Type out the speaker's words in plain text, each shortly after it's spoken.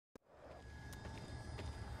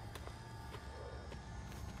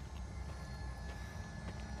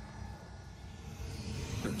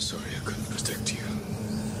sorry I couldn't protect you.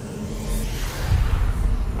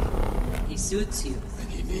 He suits you. And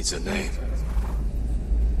he needs a name.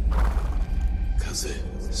 Kaze,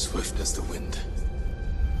 swift as the wind.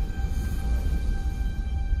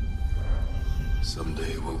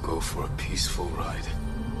 Someday we'll go for a peaceful ride.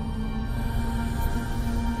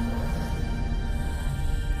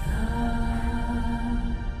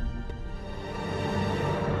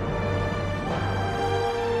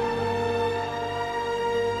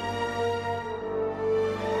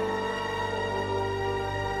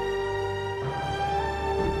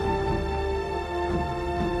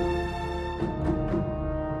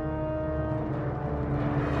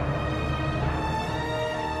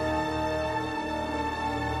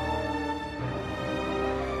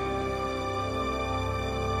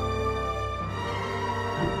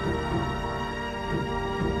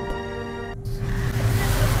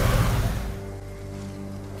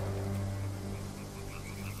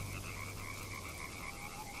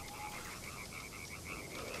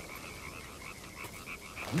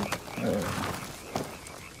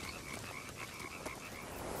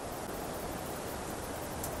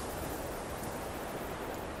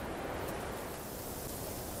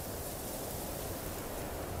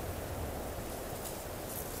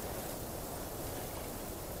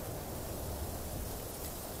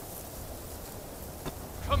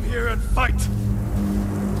 Come here and fight!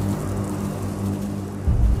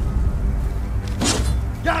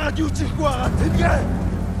 Yara Yuchi Guara Tinge!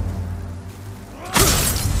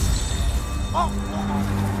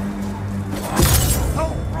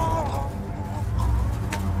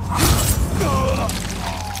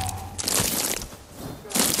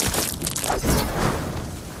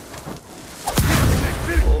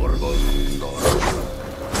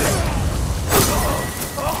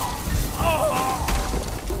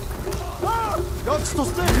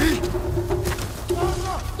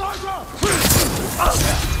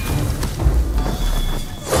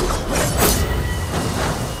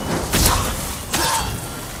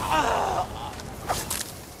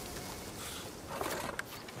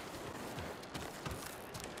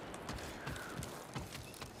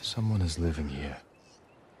 Someone is living here.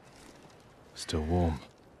 Still warm.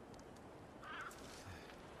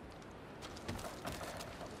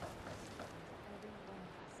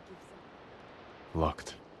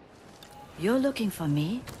 Locked. You're looking for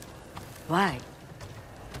me? Why?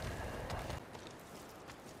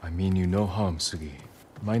 I mean you no harm, Sugi.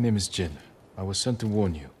 My name is Jin. I was sent to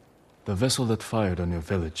warn you. The vessel that fired on your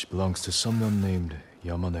village belongs to someone named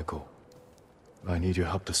Yamaneko. I need your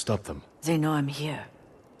help to stop them. They know I'm here.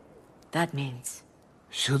 That means...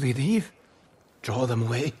 Should we leave? Draw them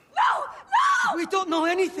away? No! No! We don't know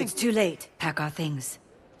anything! It's too late. Pack our things.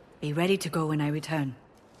 Be ready to go when I return.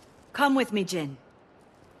 Come with me, Jin.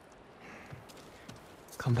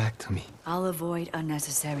 Come back to me. I'll avoid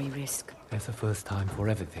unnecessary risk. There's a first time for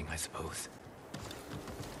everything, I suppose.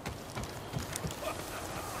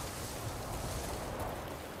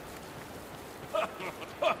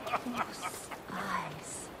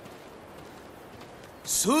 Eyes.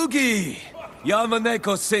 Sugi!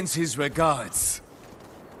 Yamaneko sends his regards.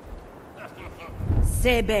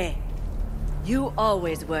 Sebe. You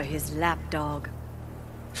always were his lapdog.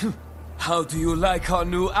 How do you like our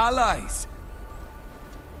new allies?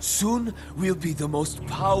 Soon, we'll be the most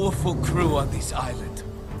powerful crew on this island.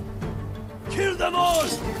 Kill them all!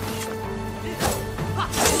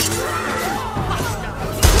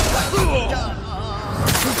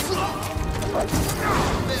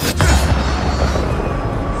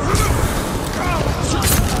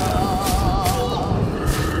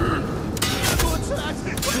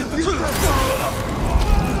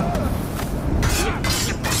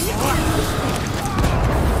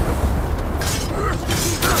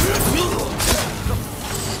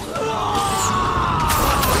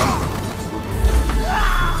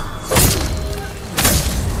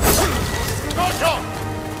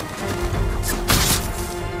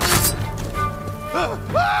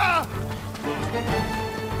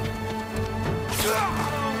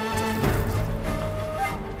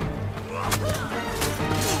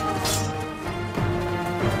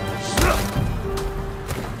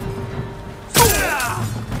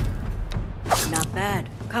 Not bad.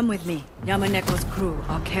 Come with me. Yamaneko's crew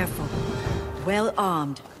are careful. Well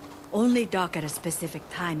armed. Only dock at a specific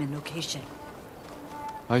time and location.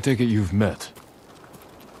 I take it you've met.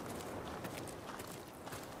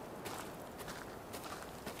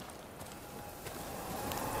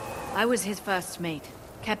 I was his first mate.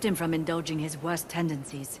 Kept him from indulging his worst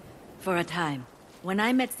tendencies. For a time. When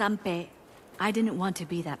I met Sanpei, I didn't want to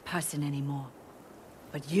be that person anymore.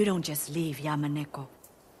 But you don't just leave Yamaneko.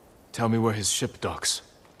 Tell me where his ship docks.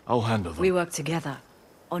 I'll handle them. We work together,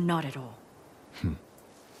 or not at all.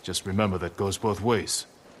 Just remember that goes both ways.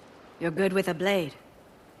 You're good with a blade.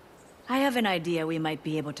 I have an idea we might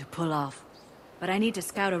be able to pull off, but I need to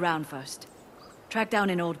scout around first. Track down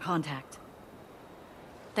an old contact.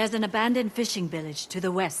 There's an abandoned fishing village to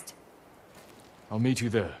the west. I'll meet you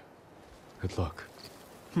there. Good luck.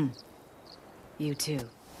 You too.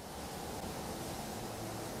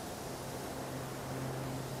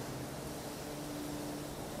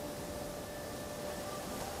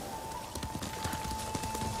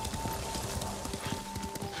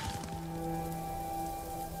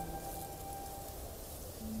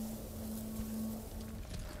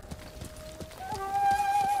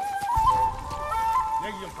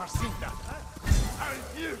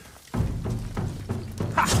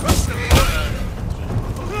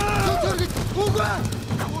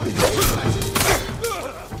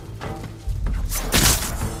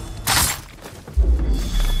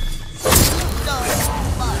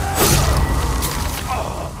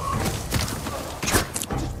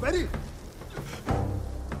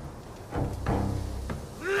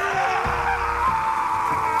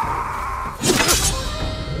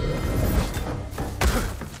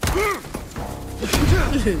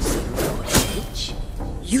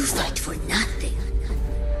 You fight for nothing.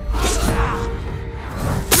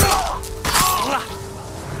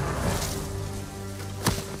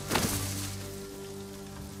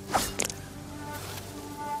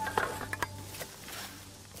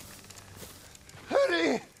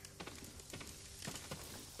 Hurry!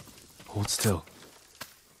 Hold still.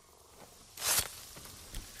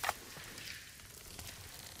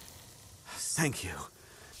 Thank you.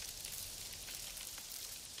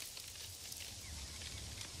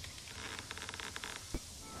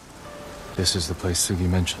 This is the place Sugi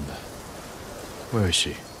mentioned. Where is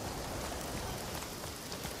she?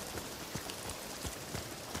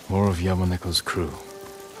 More of Yamaneko's crew.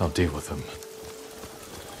 I'll deal with them.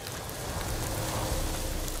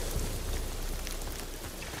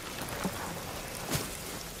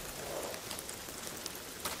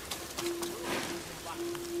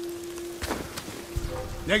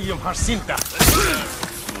 Legium Harsinta!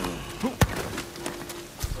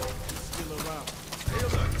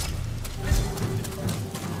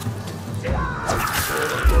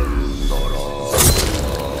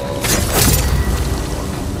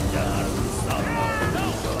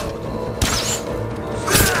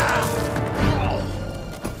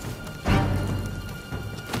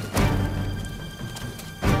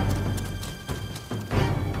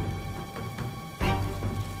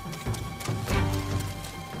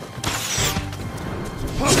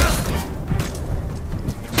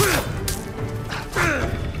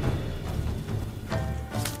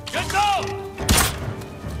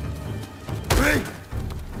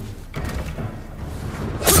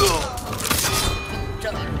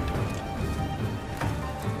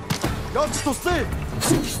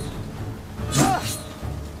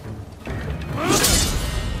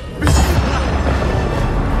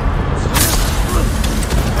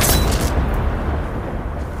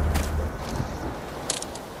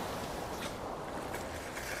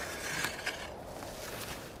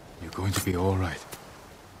 You're going to be all right.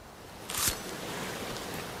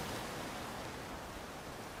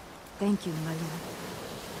 Thank you, my lord.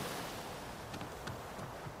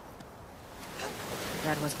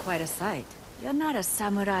 That was quite a sight. You're not a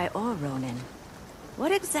samurai or ronin.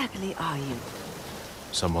 What exactly are you?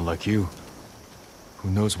 Someone like you, who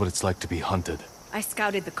knows what it's like to be hunted. I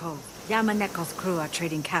scouted the cove. Yamaneko's crew are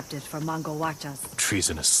trading captives for Mongol hwachas.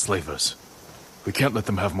 Treasonous slavers. We can't let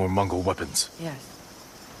them have more Mongol weapons. Yes.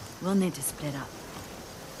 We'll need to split up.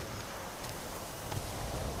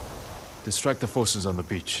 Distract the forces on the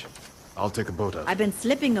beach. I'll take a boat out. I've been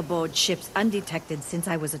slipping aboard ships undetected since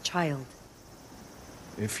I was a child.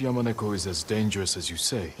 If Yamaneko is as dangerous as you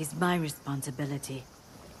say... He's my responsibility.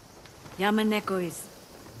 Yamaneko is...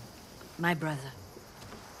 my brother.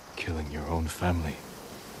 Killing your own family.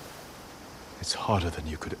 It's harder than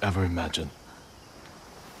you could ever imagine.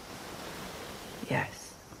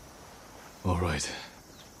 Yes. All right.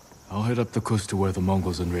 I'll head up the coast to where the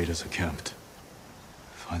Mongols and raiders are camped.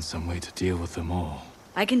 Find some way to deal with them all.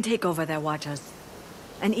 I can take over their hwachas.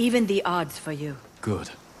 And even the odds for you. Good.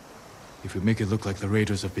 If we make it look like the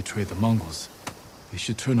raiders have betrayed the Mongols, they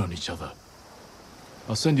should turn on each other.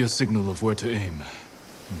 I'll send you a signal of where to aim.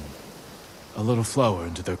 A little flour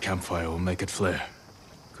into their campfire will make it flare.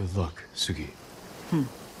 Good luck, Sugi.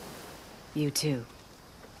 You too.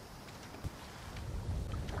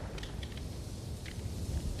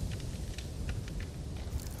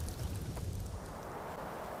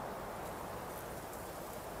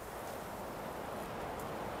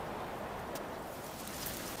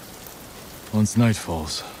 Once night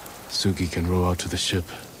falls, Sugi can row out to the ship.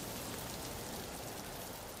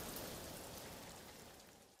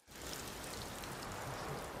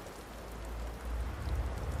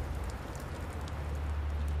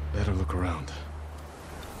 Better look around.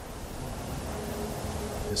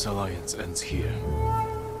 This alliance ends here.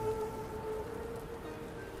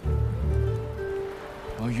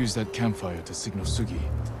 I'll use that campfire to signal Sugi.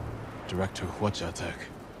 Direct her hwachas attack.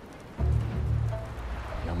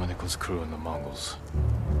 Yamaneko's crew and the Mongols.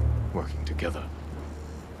 Working together.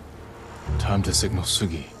 Time to signal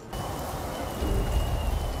Sugi.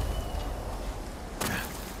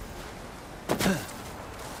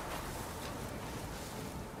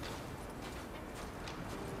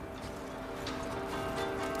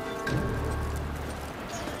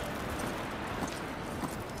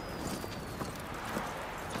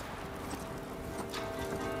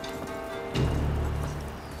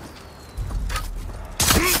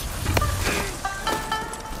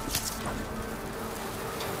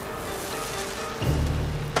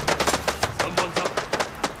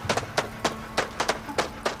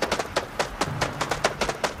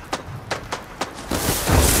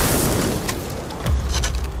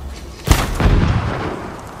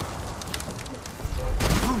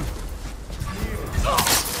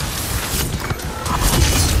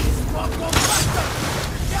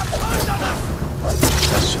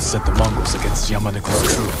 Set the Mongols against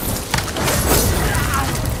Yamaneko's crew.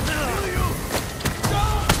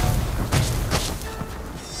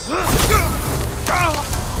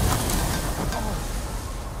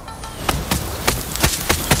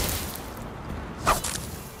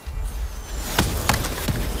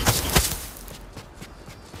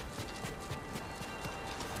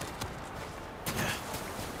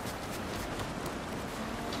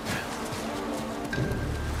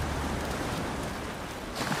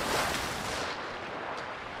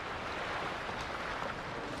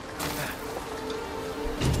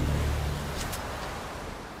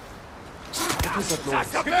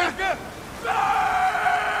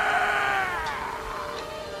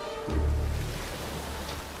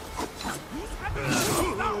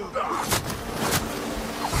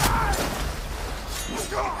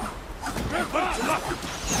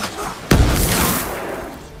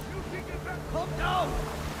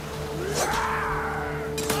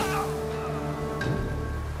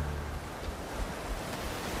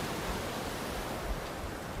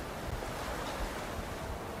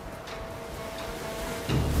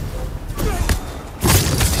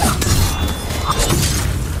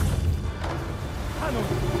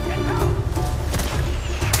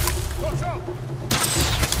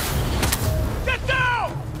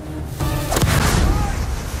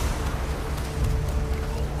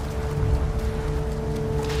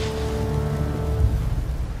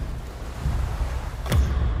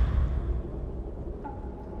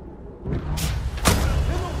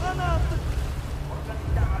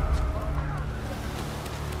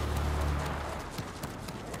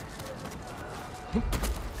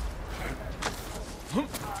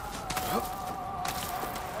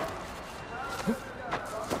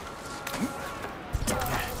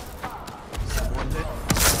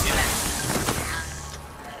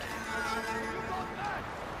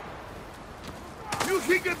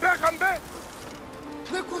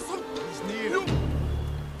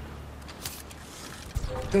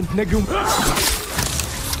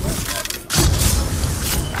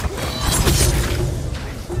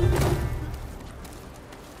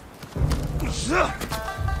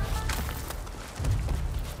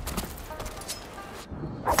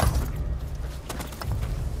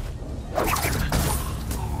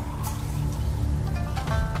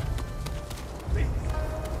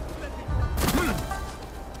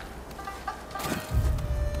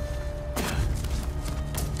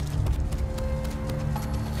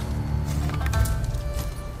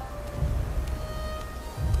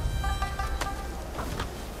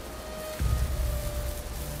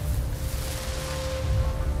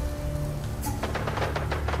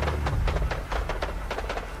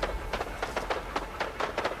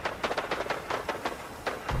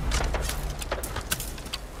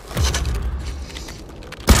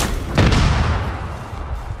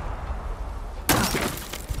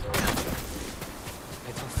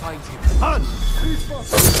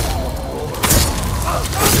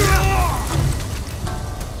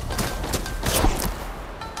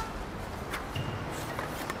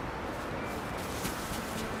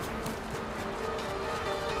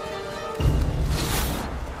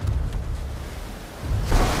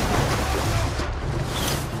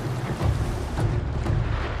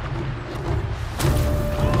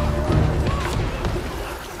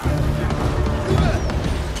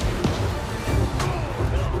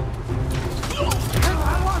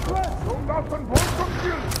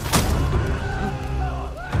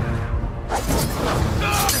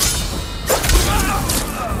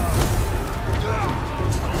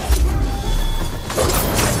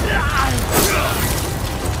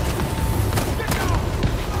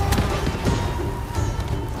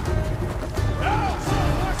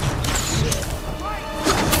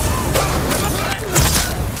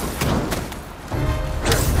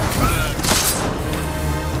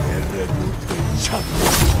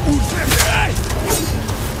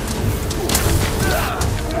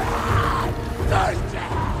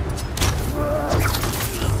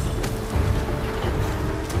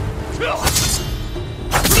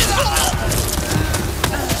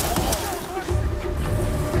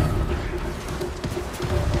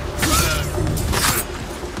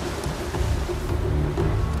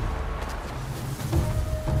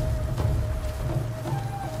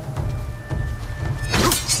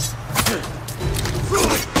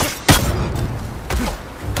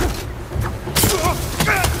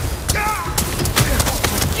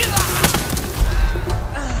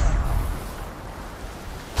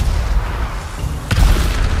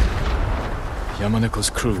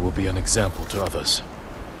 Yamaneko's crew will be an example to others.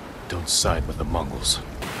 Don't side with the Mongols.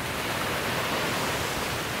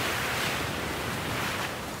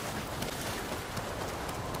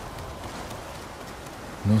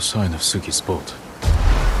 No sign of Sugi's boat.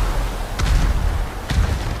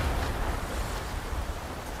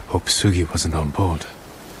 Hope Sugi wasn't on board.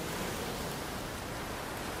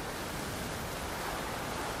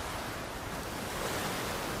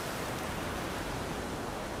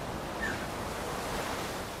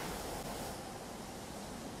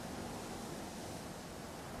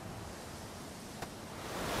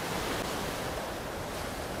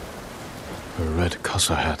 Her red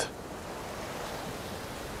casa hat.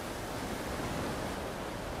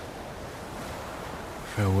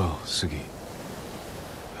 Farewell, Sugi.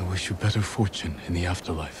 I wish you better fortune in the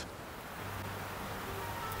afterlife.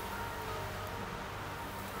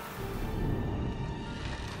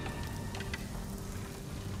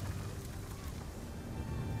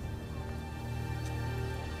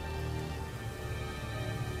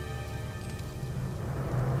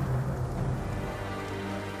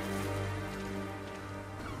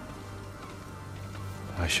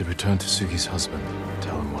 I should return to Sugi's husband,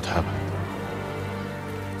 tell him what happened.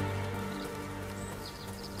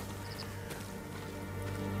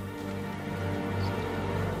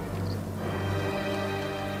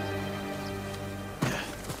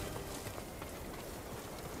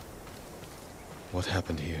 What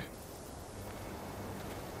happened here?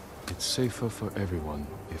 It's safer for everyone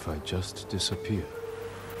if I just disappear.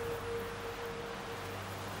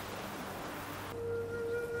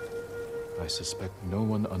 I suspect no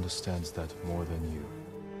one understands that more than you.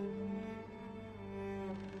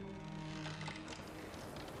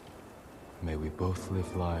 May we both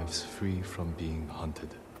live lives free from being hunted.